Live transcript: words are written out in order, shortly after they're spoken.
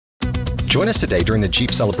Join us today during the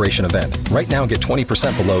Jeep Celebration event. Right now, get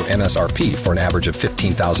 20% below MSRP for an average of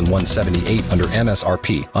 $15,178 under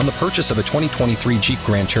MSRP on the purchase of a 2023 Jeep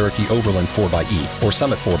Grand Cherokee Overland 4xE or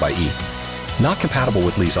Summit 4xE. Not compatible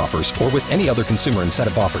with lease offers or with any other consumer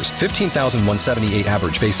incentive offers. $15,178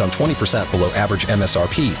 average based on 20% below average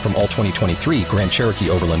MSRP from all 2023 Grand Cherokee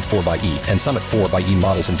Overland 4xE and Summit 4xE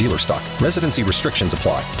models in dealer stock. Residency restrictions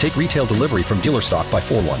apply. Take retail delivery from dealer stock by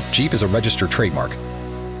 4/1. Jeep is a registered trademark.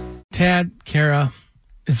 Tad, Kara,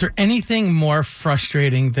 is there anything more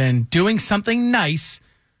frustrating than doing something nice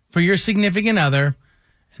for your significant other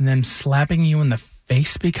and then slapping you in the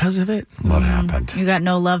face because of it? What happened? You got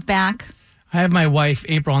no love back? I have my wife,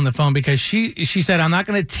 April, on the phone because she said, I'm not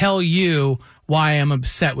going to tell you why I'm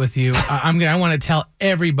upset with you. I want to tell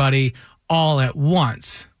everybody all at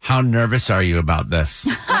once. How nervous are you about this?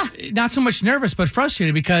 Not so much nervous, but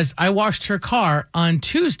frustrated because I washed her car on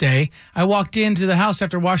Tuesday. I walked into the house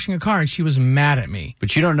after washing her car and she was mad at me.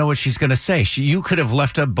 But you don't know what she's going to say. You could have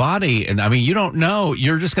left a body. And I mean, you don't know.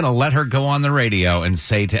 You're just going to let her go on the radio and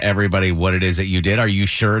say to everybody what it is that you did. Are you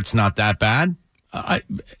sure it's not that bad?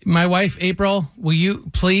 My wife, April, will you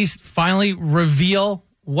please finally reveal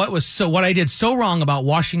what I did so wrong about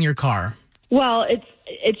washing your car? Well,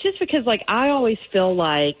 it's just because, like, I always feel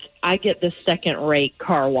like I get the second-rate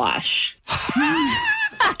car wash.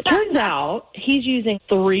 Turns out he's using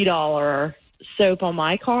 $3 soap on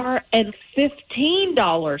my car and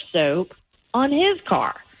 $15 soap on his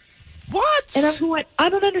car. What? And I'm going, I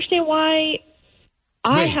don't understand why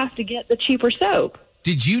I have to get the cheaper soap.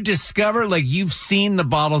 Did you discover, like, you've seen the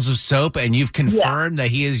bottles of soap and you've confirmed that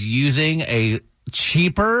he is using a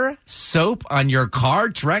cheaper soap on your car?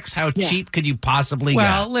 Drex, how cheap could you possibly get?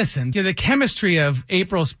 Well, listen, the chemistry of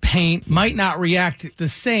April's paint might not react the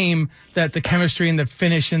same that the chemistry and the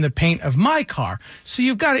finish and the paint of my car. So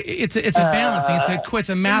you've got it's a balancing. It's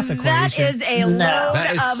a math equation. That is a load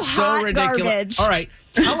that is of so hot ridiculous. garbage. All right,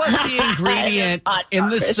 tell us the ingredient in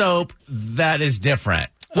the soap that is different.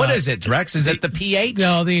 What is it, Drex? Is it the pH?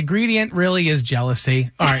 No, the ingredient really is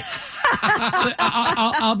jealousy. All right.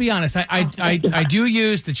 I'll be honest. I do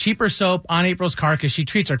use the cheaper soap on April's car because she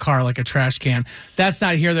treats her car like a trash can. That's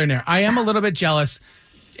not here, there, and there. I am a little bit jealous.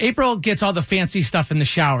 April gets all the fancy stuff in the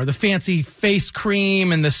shower, the fancy face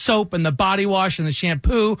cream and the soap and the body wash and the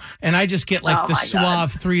shampoo, and I just get like the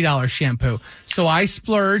Suave $3 shampoo. So I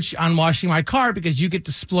splurge on washing my car because you get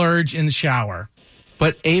to splurge in the shower.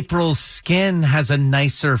 But April's skin has a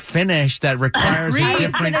nicer finish that requires a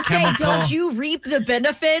different chemical. Don't you reap the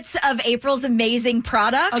benefits of April's amazing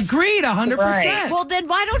products? Agreed, 100%. Right. Well, then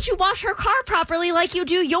why don't you wash her car properly like you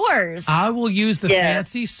do yours? I will use the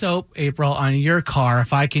fancy soap, April, on your car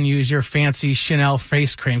if I can use your fancy Chanel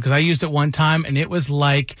face cream because I used it one time and it was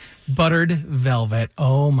like buttered velvet.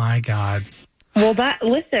 Oh, my God. Well,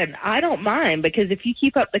 listen, I don't mind because if you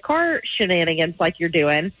keep up the car shenanigans like you're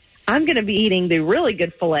doing, I'm going to be eating the really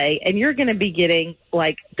good filet, and you're going to be getting,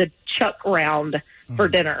 like, the chuck round for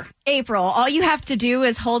dinner. April, all you have to do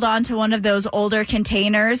is hold on to one of those older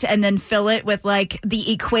containers and then fill it with, like,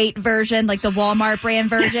 the Equate version, like the Walmart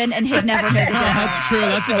brand version, and he'd never know the difference. That's true.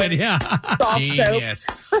 That's a good idea.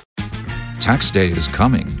 Genius. Tax day is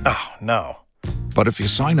coming. Oh, no. But if you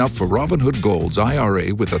sign up for Robinhood Gold's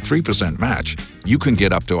IRA with a 3% match, you can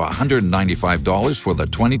get up to $195 for the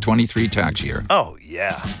 2023 tax year. Oh,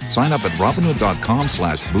 yeah. Sign up at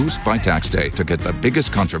Robinhood.com/boost by tax day to get the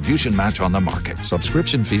biggest contribution match on the market.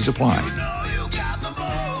 Subscription fees apply.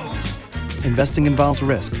 Investing involves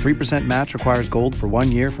risk. 3% match requires gold for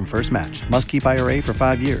 1 year from first match. Must keep IRA for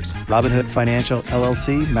 5 years. Robinhood Financial,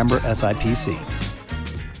 LLC, member SIPC.